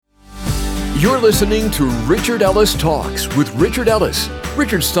You're listening to Richard Ellis Talks with Richard Ellis.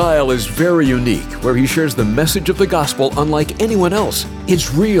 Richard's style is very unique, where he shares the message of the gospel unlike anyone else.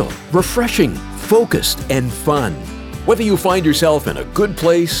 It's real, refreshing, focused, and fun. Whether you find yourself in a good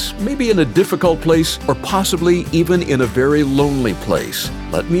place, maybe in a difficult place, or possibly even in a very lonely place,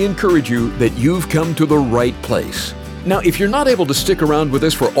 let me encourage you that you've come to the right place. Now, if you're not able to stick around with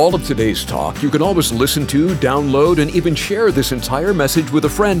us for all of today's talk, you can always listen to, download, and even share this entire message with a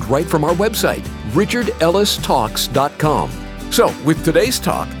friend right from our website, richardellistalks.com. So, with today's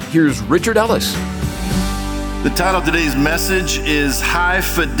talk, here's Richard Ellis. The title of today's message is High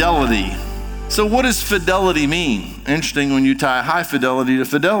Fidelity. So what does fidelity mean? Interesting when you tie high fidelity to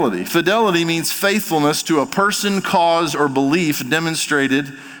fidelity. Fidelity means faithfulness to a person, cause, or belief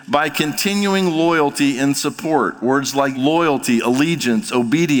demonstrated by continuing loyalty and support. Words like loyalty, allegiance,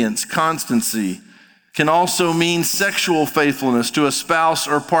 obedience, constancy can also mean sexual faithfulness to a spouse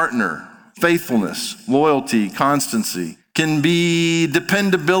or partner. Faithfulness, loyalty, constancy can be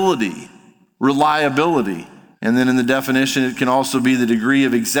dependability, reliability. And then in the definition, it can also be the degree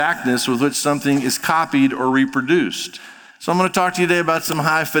of exactness with which something is copied or reproduced. So I'm going to talk to you today about some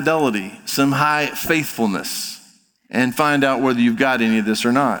high fidelity, some high faithfulness, and find out whether you've got any of this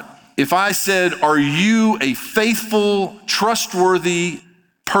or not. If I said, are you a faithful, trustworthy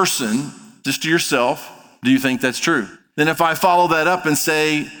person, just to yourself, do you think that's true? Then if I follow that up and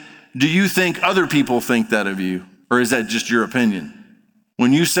say, do you think other people think that of you? Or is that just your opinion?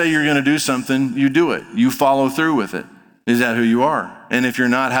 When you say you're going to do something, you do it. You follow through with it. Is that who you are? And if you're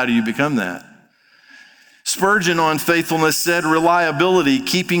not, how do you become that? Spurgeon on faithfulness said, reliability,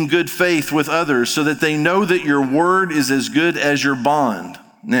 keeping good faith with others so that they know that your word is as good as your bond.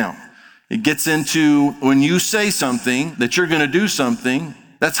 Now, it gets into when you say something, that you're going to do something,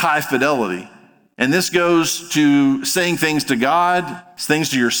 that's high fidelity. And this goes to saying things to God, things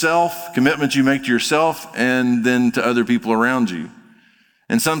to yourself, commitments you make to yourself, and then to other people around you.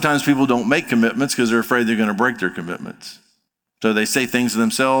 And sometimes people don't make commitments because they're afraid they're going to break their commitments. So they say things to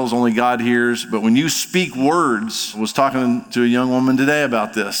themselves, only God hears. But when you speak words, I was talking to a young woman today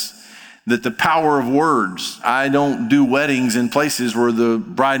about this, that the power of words. I don't do weddings in places where the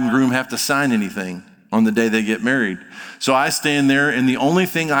bride and groom have to sign anything on the day they get married. So I stand there and the only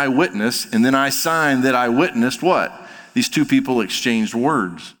thing I witness, and then I sign that I witnessed what? These two people exchanged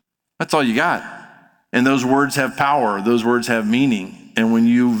words. That's all you got. And those words have power. Those words have meaning. And when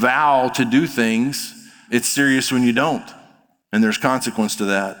you vow to do things, it's serious when you don't. And there's consequence to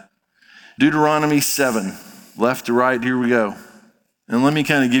that. Deuteronomy 7, left to right, here we go. And let me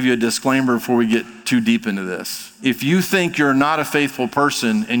kind of give you a disclaimer before we get too deep into this. If you think you're not a faithful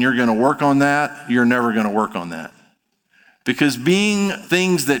person and you're going to work on that, you're never going to work on that. Because being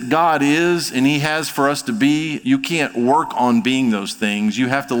things that God is and He has for us to be, you can't work on being those things. You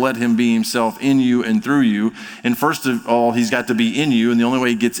have to let Him be Himself in you and through you. And first of all, He's got to be in you, and the only way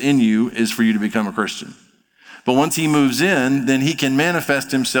He gets in you is for you to become a Christian. But once He moves in, then He can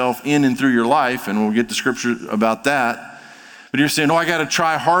manifest Himself in and through your life, and we'll get to scripture about that. But you're saying, I got to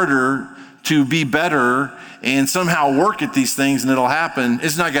try harder to be better and somehow work at these things and it'll happen.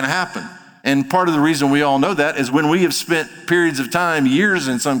 It's not going to happen. And part of the reason we all know that is when we have spent periods of time, years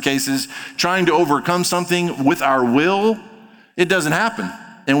in some cases, trying to overcome something with our will, it doesn't happen.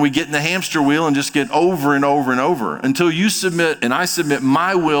 And we get in the hamster wheel and just get over and over and over until you submit, and I submit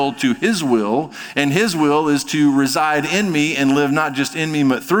my will to His will, and His will is to reside in me and live not just in me,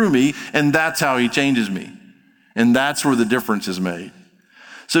 but through me, and that's how He changes me. And that's where the difference is made.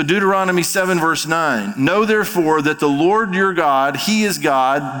 So Deuteronomy 7 verse 9, know therefore that the Lord your God, He is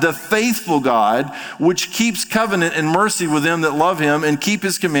God, the faithful God, which keeps covenant and mercy with them that love Him and keep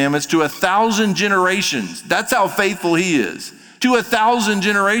His commandments to 1,000 generations. That's how faithful He is. To 1,000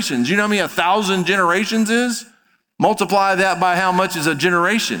 generations. You know how many 1,000 generations is? Multiply that by how much is a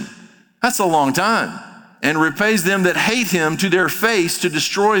generation. That's a long time. And repays them that hate Him to their face to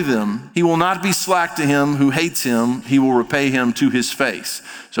destroy them. He will not be slack to him who hates Him. He will repay him to his face.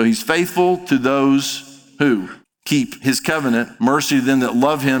 So He's faithful to those who keep His covenant, mercy to them that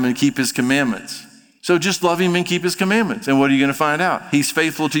love Him and keep His commandments. So just love Him and keep His commandments. And what are you going to find out? He's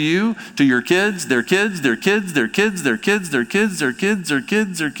faithful to you, to your kids, their kids, their kids, their kids, their kids, their kids, their kids, their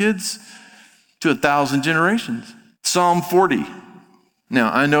kids, their kids, to 1,000 generations. Psalm 40. Now,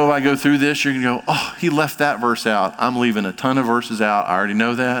 I know if I go through this, you're going to go, He left that verse out. I'm leaving a ton of verses out. I already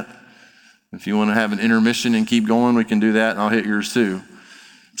know that. If you want to have an intermission and keep going, we can do that, and I'll hit yours too.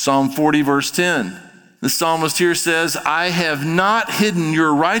 Psalm 40, verse 10. The psalmist here says, I have not hidden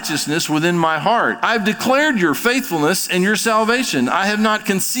your righteousness within my heart. I've declared your faithfulness and your salvation. I have not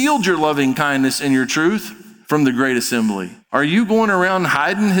concealed your loving kindness and your truth from the great assembly. Are you going around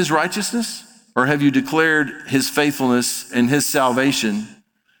hiding His righteousness? Or have you declared his faithfulness and his salvation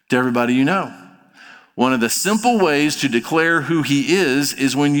to everybody you know? One of the simple ways to declare who he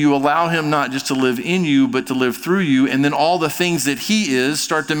is when you allow him not just to live in you, but to live through you, and then all the things that he is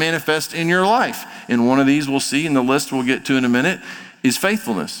start to manifest in your life. And one of these we'll see in the list we'll get to in a minute is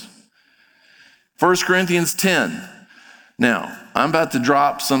faithfulness. 1 Corinthians 10. Now, I'm about to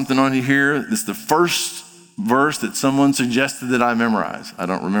drop something on you here. This is the first verse that someone suggested that I memorize. I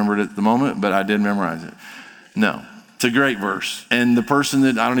don't remember it at the moment, but I did memorize it. No. It's a great verse. And the person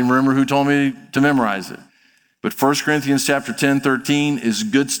that I don't even remember who told me to memorize it. But 1 Corinthians chapter 10:13 is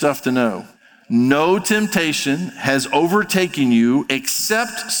good stuff to know. No temptation has overtaken you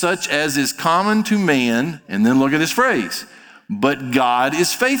except such as is common to man. And then look at this phrase. But God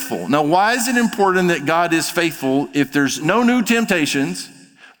is faithful. Now, why is it important that God is faithful if there's no new temptations,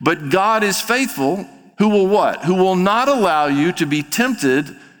 but God is faithful, who will what? Who will not allow you to be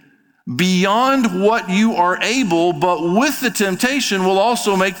tempted beyond what you are able, but with the temptation will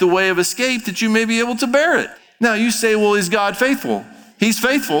also make the way of escape that you may be able to bear it. Now you say, well, is God faithful? He's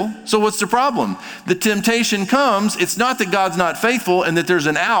faithful, so what's the problem? The temptation comes, it's not that God's not faithful and that there's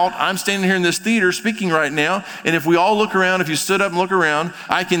an out. I'm standing here in this theater speaking right now, and if we all look around, if you stood up and look around,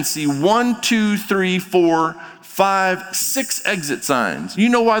 I can see 1, 2, 3, 4, 5, 6 exit signs. You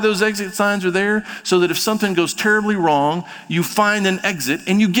know why those exit signs are there? So that if something goes terribly wrong, you find an exit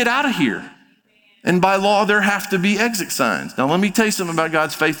and you get out of here. And by law, there have to be exit signs. Now, let me tell you something about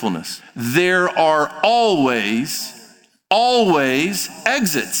God's faithfulness. There are always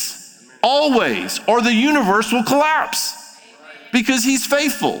exits. Always. Or the universe will collapse because he's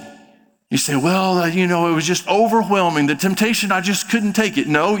faithful. You say, well, it was just overwhelming. The temptation, I just couldn't take it.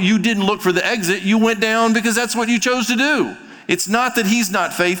 No, you didn't look for the exit. You went down because that's what you chose to do. It's not that he's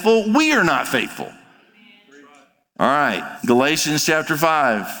not faithful. We are not faithful. All right, Galatians chapter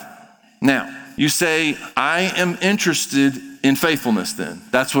 5. Now, you say, I am interested in faithfulness then.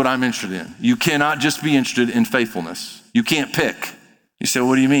 That's what I'm interested in. You cannot just be interested in faithfulness. You can't pick. You say,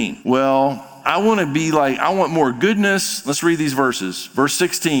 what do you mean? Well, I want more goodness. Let's read these verses. Verse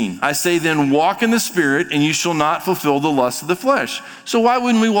 16, I say then walk in the Spirit and you shall not fulfill the lust of the flesh. So why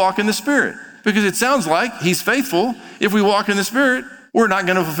wouldn't we walk in the Spirit? Because it sounds like he's faithful. If we walk in the Spirit, we're not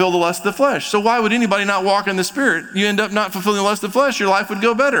going to fulfill the lust of the flesh. So why would anybody not walk in the Spirit? You end up not fulfilling the lust of the flesh, your life would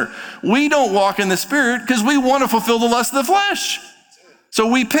go better. We don't walk in the Spirit because we want to fulfill the lust of the flesh. So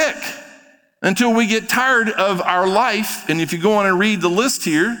we pick until we get tired of our life. And if you go on and read the list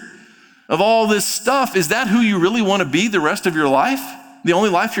here, of all this stuff, is that who you really want to be the rest of your life? The only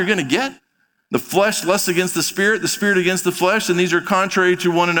life you're going to get? The flesh lusts against the Spirit against the flesh, and these are contrary to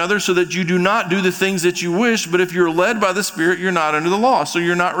one another, so that you do not do the things that you wish, but if you're led by the Spirit, you're not under the law, so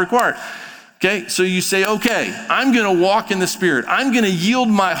you're not required. Okay, so you say, okay, I'm going to walk in the Spirit. I'm going to yield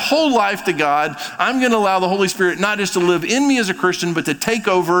my whole life to God. I'm going to allow the Holy Spirit not just to live in me as a Christian, but to take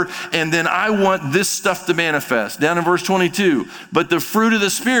over, and then I want this stuff to manifest. Down in verse 22, but the fruit of the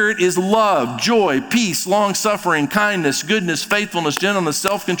Spirit is love, joy, peace, long-suffering, kindness, goodness, faithfulness, gentleness,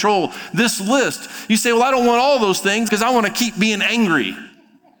 self-control. This list, you say, well, I don't want all those things because I want to keep being angry.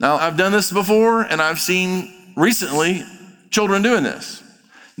 Now, I've done this before, and I've seen recently children doing this.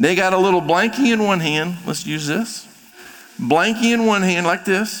 They got a little blankie in one hand. Let's use this. Blankie in one hand like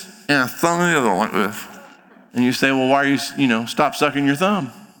this, and a thumb in the other like this. And you say, well, why are you, stop sucking your thumb.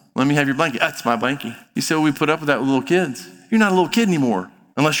 Let me have your blankie. That's my blankie. You say, well, we put up with that with little kids. You're not a little kid anymore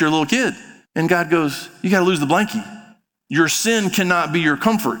unless you're a little kid. And God goes, you got to lose the blankie. Your sin cannot be your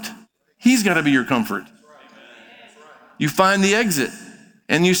comfort. He's got to be your comfort. You find the exit,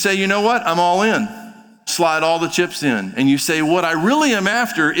 and you say, you know what? I'm all in. Slide all the chips in. And you say, what I really am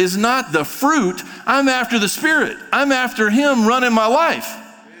after is not the fruit. I'm after the Spirit. I'm after him running my life.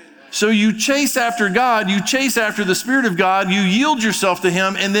 So you chase after God. You chase after the Spirit of God. You yield yourself to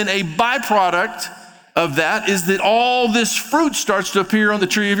him. And then a byproduct of that is that all this fruit starts to appear on the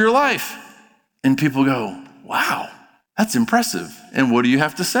tree of your life. And people go, wow, that's impressive. And what do you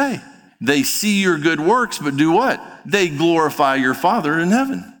have to say? They see your good works, but do what? They glorify your Father in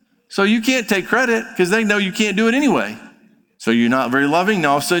heaven. So you can't take credit because they know you can't do it anyway. So you're not very loving.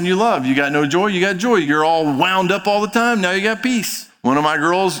 Now all of a sudden you love. You got no joy. You got joy. You're all wound up all the time. Now you got peace. One of my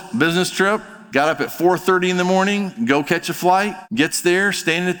girls' business trip, got up at 4:30 in the morning, go catch a flight, gets there,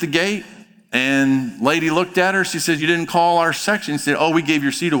 standing at the gate, and lady looked at her. She says, you didn't call our section. She said, oh, we gave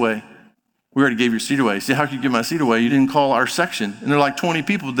your seat away. We already gave your seat away. She said, how could you give my seat away? You didn't call our section. And there are like 20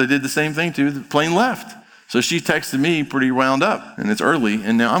 people that did the same thing to. The plane left. So she texted me pretty wound up, and it's early,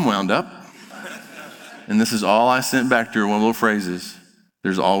 and now I'm wound up. And this is all I sent back to her, one of the little phrases,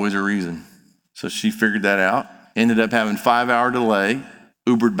 there's always a reason. So she figured that out, ended up having 5-hour delay,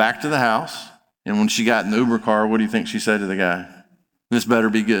 Ubered back to the house, And when she got in the Uber car, what do you think she said to the guy? This better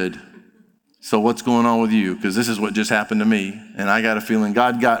be good. So what's going on with you? Because this is what just happened to me. And I got a feeling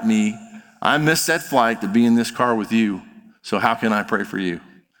God got me. I missed that flight to be in this car with you. So how can I pray for you?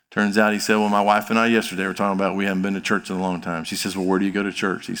 Turns out he said, well, my wife and I yesterday were talking about we haven't been to church in a long time. She says, well, where do you go to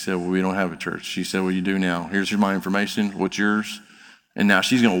church? He said, well, we don't have a church. She said, well, you do now. Here's my information. What's yours? And now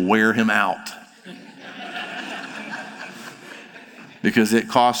she's going to wear him out. Because it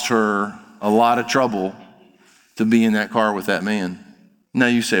cost her a lot of trouble to be in that car with that man. Now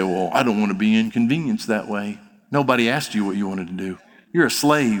you say, well, I don't want to be inconvenienced that way. Nobody asked you what you wanted to do. You're a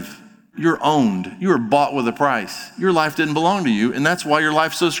slave. You're owned. You were bought with a price. Your life didn't belong to you, and that's why your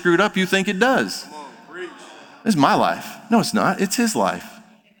life's so screwed up you think it does. It's my life. No, it's not. It's his life.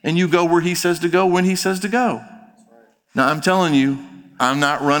 And you go where he says to go when he says to go. Now, I'm telling you, I'm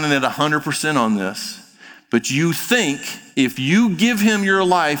not running at 100% on this, but you think if you give him your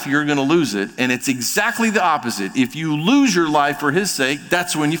life, you're going to lose it, and it's exactly the opposite. If you lose your life for his sake,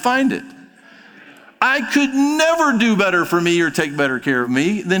 that's when you find it. I could never do better for me or take better care of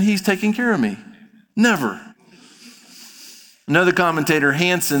me than he's taking care of me. Never. Another commentator,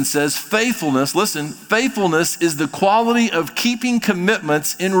 Hansen, says faithfulness, listen, faithfulness is the quality of keeping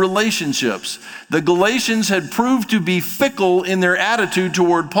commitments in relationships. The Galatians had proved to be fickle in their attitude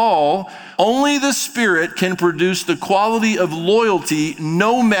toward Paul. Only the Spirit can produce the quality of loyalty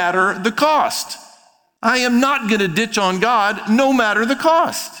no matter the cost. I am not going to ditch on God no matter the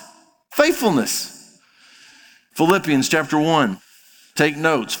cost. Faithfulness. Philippians chapter 1. Take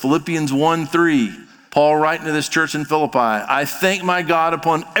notes. Philippians 1:3. Paul writing to this church in Philippi, I thank my God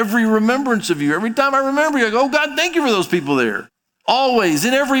upon every remembrance of you. Every time I remember you, I go, oh God, thank you for those people there. Always,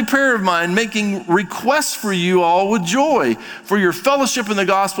 in every prayer of mine, making requests for you all with joy, for your fellowship in the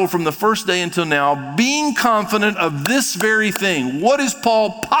gospel from the first day until now, being confident of this very thing. What is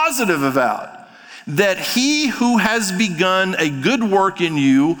Paul positive about? That he who has begun a good work in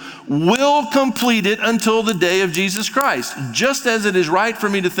you will complete it until the day of Jesus Christ. Just as it is right for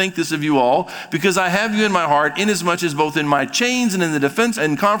me to think this of you all, because I have you in my heart, inasmuch as both in my chains and in the defense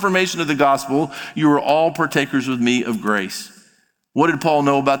and confirmation of the gospel, you are all partakers with me of grace. What did Paul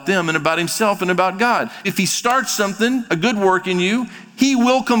know about them and about himself and about God? If he starts something, a good work in you, he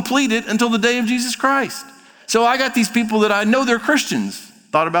will complete it until the day of Jesus Christ. So I got these people that I know they're Christians.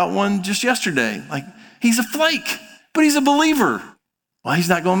 Thought about one just yesterday. Like, he's a flake, but he's a believer. Well, he's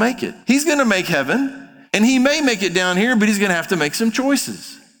not going to make it. He's going to make heaven, and he may make it down here, but he's going to have to make some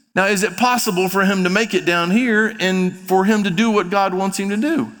choices. Now, is it possible for him to make it down here and for him to do what God wants him to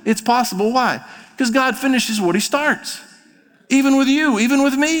do? It's possible. Why? Because God finishes what he starts. Even with you, even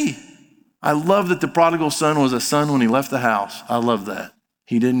with me. I love that the prodigal son was a son when he left the house. I love that.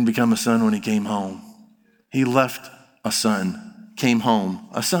 He didn't become a son when he came home. He left a son. Came home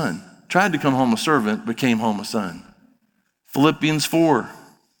a son. Tried to come home a servant, but came home a son. Philippians 4.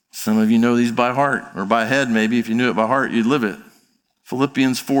 Some of you know these by heart, or by head maybe. If you knew it by heart, you'd live it.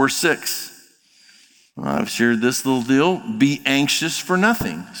 Philippians 4:6. I've shared this little deal. Be anxious for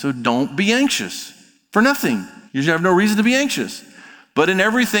nothing. So don't be anxious for nothing. You have no reason to be anxious. But in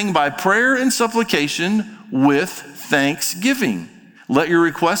everything by prayer and supplication with thanksgiving. Let your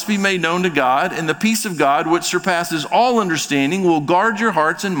requests be made known to God, and the peace of God, which surpasses all understanding, will guard your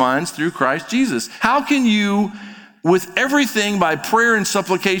hearts and minds through Christ Jesus. How can you, with everything by prayer and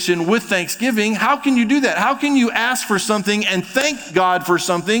supplication with thanksgiving, how can you do that? How can you ask for something and thank God for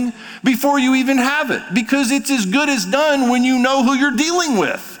something before you even have it? Because it's as good as done when you know who you're dealing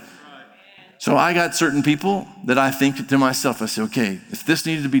with. So I got certain people that I think to myself, I say, okay, if this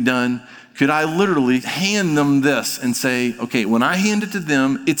needed to be done, could I literally hand them this and say, okay, when I hand it to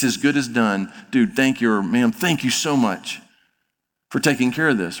them, it's as good as done. Dude, thank you, or ma'am, thank you so much for taking care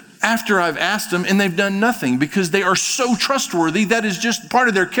of this. After I've asked them and they've done nothing because they are so trustworthy, that is just part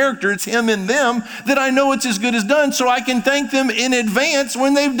of their character. It's him in them that I know it's as good as done, so I can thank them in advance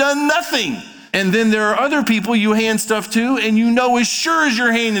when they've done nothing. And then there are other people you hand stuff to, and you know as sure as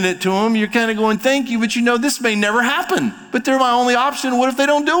you're handing it to them, you're kind of going, thank you, but you know this may never happen. But they're my only option. What if they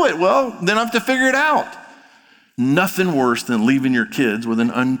don't do it? Well, then I have to figure it out. Nothing worse than leaving your kids with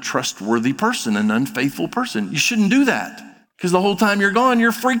an untrustworthy person, an unfaithful person. You shouldn't do that, because the whole time you're gone,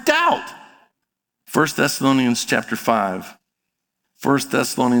 you're freaked out. 1 Thessalonians chapter 5. 1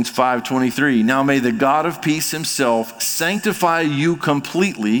 Thessalonians 5:23, now may the God of peace himself sanctify you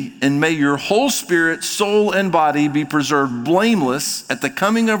completely, and may your whole spirit, soul, and body be preserved blameless at the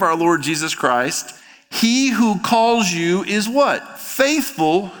coming of our Lord Jesus Christ. He who calls you is what?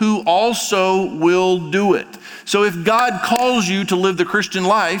 Faithful, who also will do it. So if God calls you to live the Christian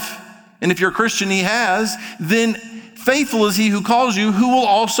life, and if you're a Christian he has, then faithful is he who calls you, who will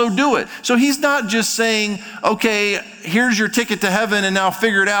also do it. So he's not just saying, okay, here's your ticket to heaven and now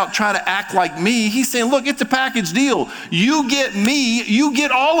figure it out, try to act like me. He's saying, look, it's a package deal. You get me, you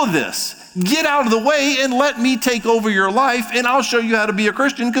get all of this. Get out of the way and let me take over your life, and I'll show you how to be a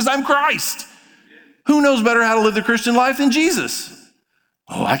Christian because I'm Christ. Who knows better how to live the Christian life than Jesus?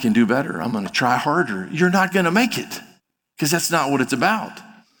 Oh, I can do better. I'm going to try harder. You're not going to make it because that's not what it's about.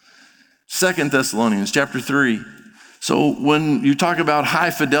 2 Thessalonians chapter 3. So when you talk about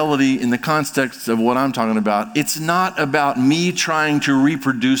high fidelity in the context of what I'm talking about, it's not about me trying to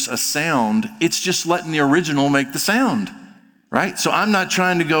reproduce a sound. It's just letting the original make the sound. Right? So I'm not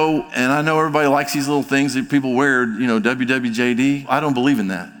trying to go, and I know everybody likes these little things that people wear, WWJD. I don't believe in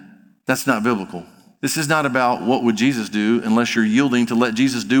that. That's not biblical. This is not about what would Jesus do unless you're yielding to let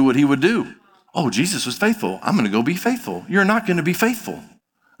Jesus do what he would do. Oh, Jesus was faithful. I'm going to go be faithful. You're not going to be faithful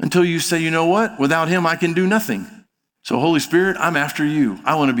until you say, you know what? Without him, I can do nothing. So Holy Spirit, I'm after you.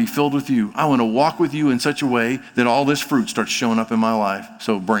 I want to be filled with you. I want to walk with you in such a way that all this fruit starts showing up in my life.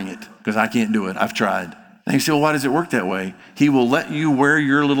 So bring it, because I can't do it. I've tried. And you say, well, why does it work that way? He will let you wear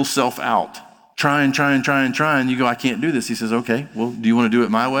your little self out. Try. You go, I can't do this. He says, okay, well, do you want to do it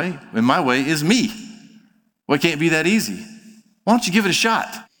my way? And my way is me. Well, it can't be that easy. Why don't you give it a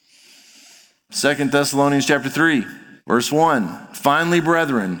shot? 2 Thessalonians chapter 3, verse 1. Finally,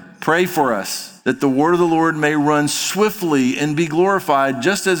 brethren, pray for us, that the word of the Lord may run swiftly and be glorified,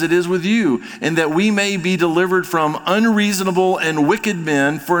 just as it is with you, and that we may be delivered from unreasonable and wicked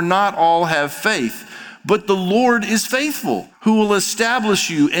men, for not all have faith. But the Lord is faithful, who will establish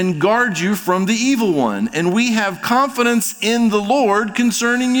you and guard you from the evil one. And we have confidence in the Lord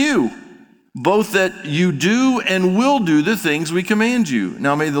concerning you, both that you do and will do the things we command you.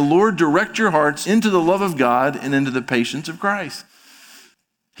 Now may the Lord direct your hearts into the love of God and into the patience of Christ.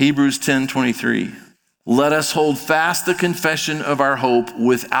 Hebrews 10:23. Let us hold fast the confession of our hope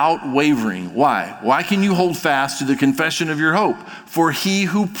without wavering. Why? Why can you hold fast to the confession of your hope? For he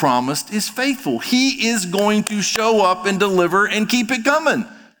who promised is faithful. He is going to show up and deliver and keep it coming.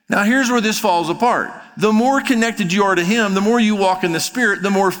 Now here's where this falls apart. The more connected you are to him, the more you walk in the Spirit,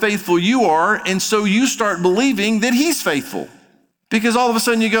 the more faithful you are, and so you start believing that he's faithful. Because all of a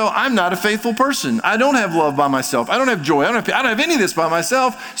sudden you go, I'm not a faithful person. I don't have love by myself. I don't have joy. I don't have any of this by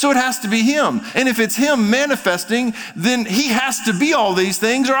myself. So it has to be him. And if it's him manifesting, then he has to be all these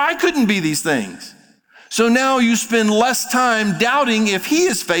things, or I couldn't be these things. So now you spend less time doubting if he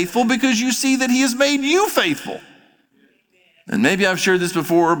is faithful because you see that he has made you faithful. And maybe I've shared this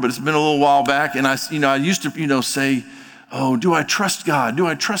before, but it's been a little while back. And I used to, say, oh, do I trust God? Do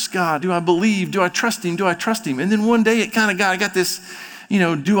I trust God? Do I believe? Do I trust him? Do I trust him? And then one day I got this,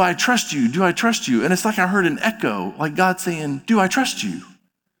 do I trust you? Do I trust you? And it's like I heard an echo, like God saying, do I trust you?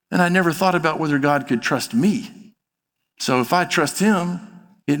 And I never thought about whether God could trust me. So if I trust him,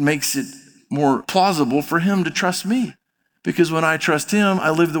 it makes it more plausible for him to trust me. Because when I trust him,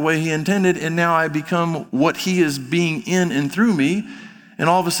 I live the way he intended, and now I become what he is being in and through me. And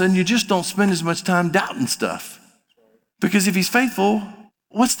all of a sudden, you just don't spend as much time doubting stuff. Because if he's faithful,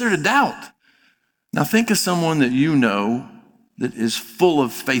 what's there to doubt? Now think of someone that you know that is full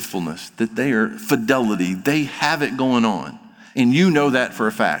of faithfulness, that they are fidelity, they have it going on. And you know that for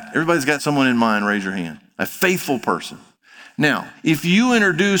a fact. Everybody's got someone in mind, raise your hand. A faithful person. Now, if you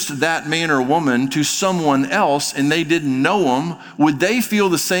introduced that man or woman to someone else and they didn't know him, would they feel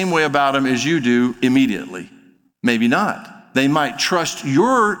the same way about him as you do immediately? Maybe not. They might trust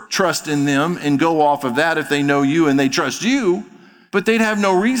your trust in them and go off of that if they know you and they trust you, but they'd have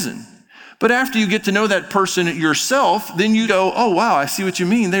no reason. But after you get to know that person yourself, then you go, oh, wow, I see what you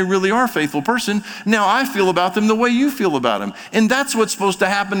mean. They really are a faithful person. Now I feel about them the way you feel about them. And that's what's supposed to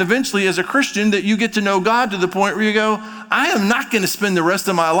happen eventually as a Christian, that you get to know God to the point where you go, I am not going to spend the rest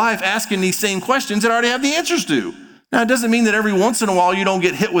of my life asking these same questions that I already have the answers to. Now, it doesn't mean that every once in a while you don't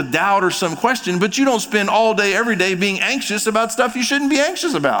get hit with doubt or some question, but you don't spend all day, every day being anxious about stuff you shouldn't be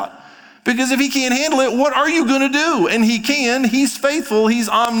anxious about. Because if he can't handle it, what are you going to do? And he can. He's faithful. He's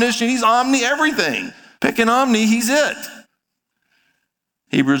omniscient. He's omni everything. Pick an omni, he's it.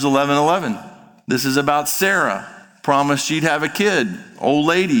 Hebrews 11:11. This is about Sarah. Promised she'd have a kid. Old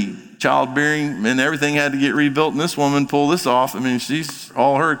lady, childbearing, and everything had to get rebuilt. And this woman pulled this off. I mean,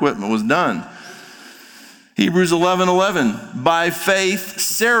 all her equipment was done. Hebrews 11:11, by faith,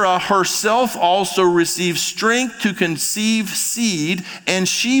 Sarah herself also received strength to conceive seed, and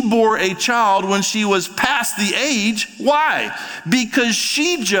she bore a child when she was past the age. Why? Because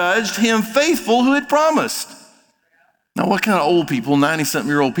she judged him faithful who had promised. Now, what kind of old people,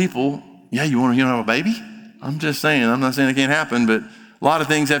 90-something-year-old people, you want to have a baby? I'm just saying, I'm not saying it can't happen, but a lot of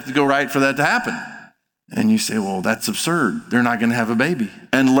things have to go right for that to happen. And you say, well, that's absurd. They're not going to have a baby.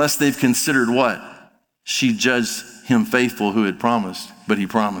 Unless they've considered what? She judged him faithful who had promised, but he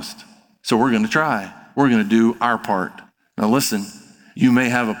promised. So we're going to try. We're going to do our part. Now listen, you may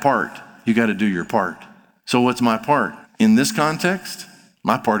have a part. You got to do your part. So what's my part? In this context,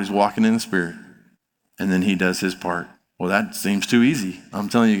 my part is walking in the Spirit. And then he does his part. Well, that seems too easy. I'm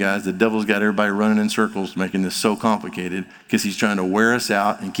telling you guys, the devil's got everybody running in circles, making this so complicated because he's trying to wear us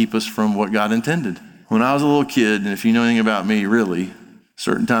out and keep us from what God intended. When I was a little kid, and if you know anything about me, really, a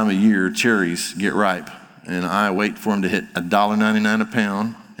certain time of year, cherries get ripe. And I wait for them to hit $1.99 a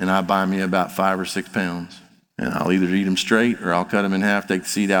pound, and I buy me about 5 or 6 pounds. And I'll either eat them straight or I'll cut them in half, take the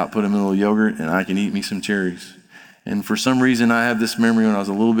seed out, put them in a little yogurt, and I can eat me some cherries. And for some reason, I have this memory when I was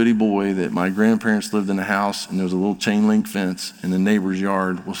a little bitty boy that my grandparents lived in a house and there was a little chain link fence and the neighbor's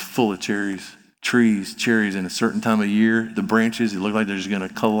yard was full of cherries, trees, cherries. And a certain time of year, the branches, it looked like they're just going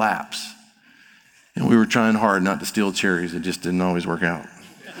to collapse. And we were trying hard not to steal cherries. It just didn't always work out.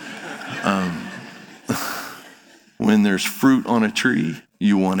 When there's fruit on a tree,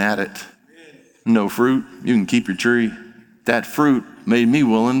 you want at it. No fruit, you can keep your tree. That fruit made me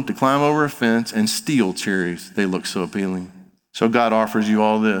willing to climb over a fence and steal cherries. They look so appealing. So God offers you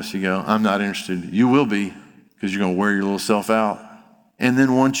all this. You go, I'm not interested. You will be, because you're going to wear your little self out. And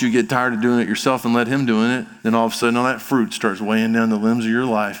then once you get tired of doing it yourself and let him doing it, then all of a sudden all that fruit starts weighing down the limbs of your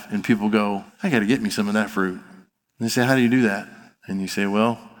life. And people go, I got to get me some of that fruit. And they say, how do you do that? And you say,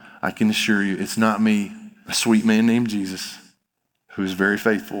 well, I can assure you it's not me. A sweet man named Jesus, who is very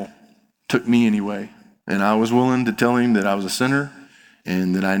faithful, took me anyway. And I was willing to tell him that I was a sinner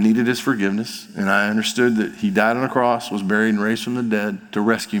and that I needed his forgiveness. And I understood that he died on a cross, was buried and raised from the dead to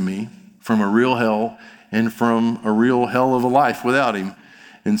rescue me from a real hell and from a real hell of a life without him.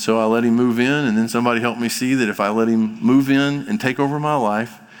 And so I let him move in, and then somebody helped me see that if I let him move in and take over my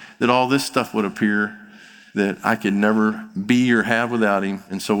life, that all this stuff would appear that I could never be or have without him.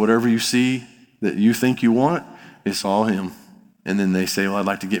 And so whatever you see that you think you want, it's all him. And then they say, well, I'd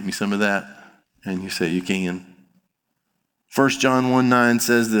like to get me some of that. And you say, you can. 1 John 1:9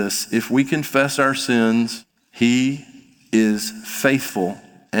 says this, if we confess our sins, he is faithful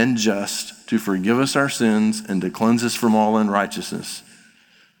and just to forgive us our sins and to cleanse us from all unrighteousness.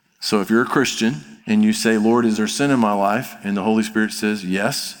 So if you're a Christian and you say, Lord, is there sin in my life? And the Holy Spirit says,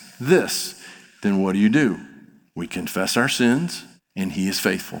 yes, this. Then what do? We confess our sins and he is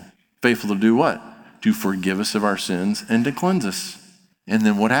faithful. Faithful to do what? To forgive us of our sins and to cleanse us. And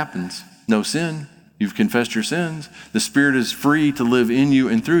then what happens? No sin. You've confessed your sins. The Spirit is free to live in you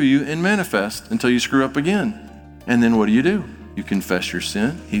and through you and manifest until you screw up again. And then what do? You confess your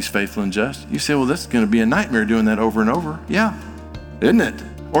sin. He's faithful and just. You say, well, that's going to be a nightmare doing that over and over. Yeah, isn't it?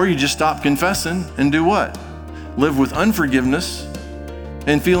 Or you just stop confessing and do what? Live with unforgiveness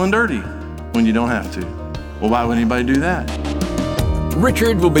and feeling dirty when you don't have to. Well, why would anybody do that?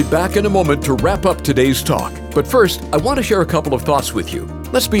 Richard will be back in a moment to wrap up today's talk. But first, I want to share a couple of thoughts with you.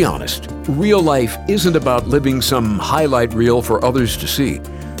 Let's be honest. Real life isn't about living some highlight reel for others to see.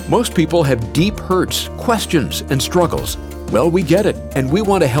 Most people have deep hurts, questions, and struggles. Well, we get it, and we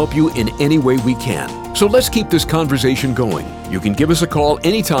want to help you in any way we can. So let's keep this conversation going. You can give us a call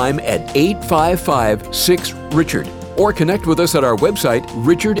anytime at 855-6-RICHARD or connect with us at our website,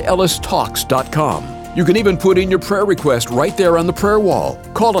 richardellistalks.com. You can even put in your prayer request right there on the prayer wall.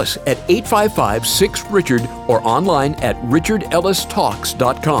 Call us at 855-6-RICHARD or online at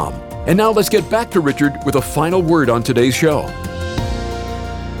richardellistalks.com. And now let's get back to Richard with a final word on today's show.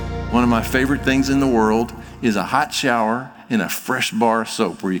 One of my favorite things in the world is a hot shower and a fresh bar of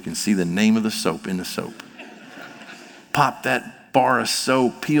soap where you can see the name of the soap in the soap. Pop that bar of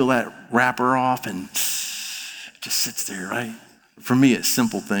soap, peel that wrapper off, and it just sits there, right? For me, it's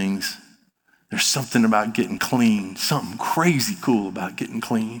simple things. There's something about getting clean, something crazy cool about getting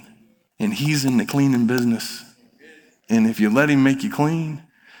clean. And he's in the cleaning business. And if you let him make you clean,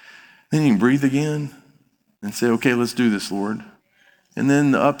 then you can breathe again and say, okay, let's do this, Lord. And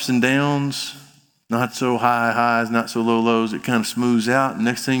then the ups and downs, not so high highs, not so low lows, it kind of smooths out. And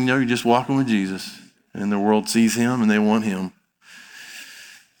next thing you know, you're just walking with Jesus. And the world sees him and they want him.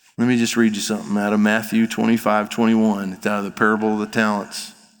 Let me just read you something out of Matthew 25:21. It's out of the parable of the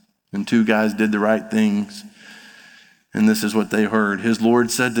talents. And 2 guys did the right things. And this is what they heard. His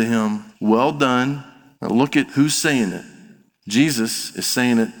Lord said to him, well done. Now look at who's saying it. Jesus is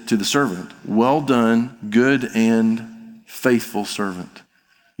saying it to the servant. Well done, good and faithful servant.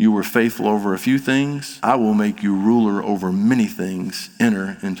 You were faithful over a few things. I will make you ruler over many things.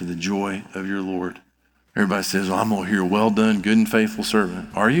 Enter into the joy of your Lord. Everybody says, well, I'm going to hear well done, good and faithful servant.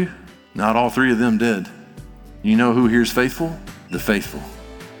 Are you? Not all 3 of them did. You know who hears faithful? The faithful.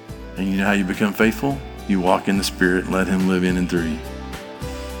 And you know how you become faithful? You walk in the Spirit and let Him live in and through you.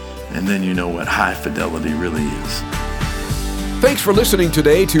 And then you know what high fidelity really is. Thanks for listening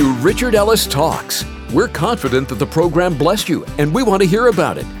today to Richard Ellis Talks. We're confident that the program blessed you, and we want to hear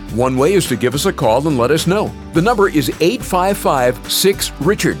about it. One way is to give us a call and let us know. The number is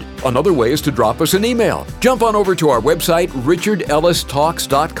 855-6-RICHARD. Another way is to drop us an email. Jump on over to our website,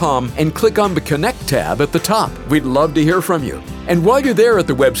 richardellistalks.com, and click on the Connect tab at the top. We'd love to hear from you. And while you're there at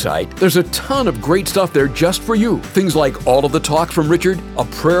the website, there's a ton of great stuff there just for you. Things like all of the talks from Richard, a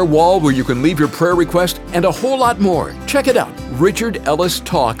prayer wall where you can leave your prayer request, and a whole lot more. Check it out,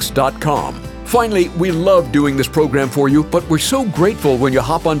 richardellistalks.com. Finally, we love doing this program for you, but we're so grateful when you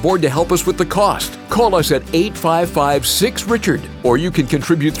hop on board to help us with the cost. Call us at 855-6-RICHARD, or you can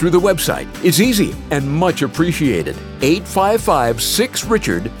contribute through the website. It's easy and much appreciated.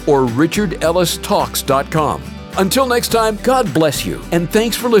 855-6-RICHARD or richardellistalks.com. Until next time, God bless you, and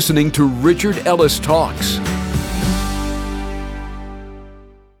thanks for listening to Richard Ellis Talks.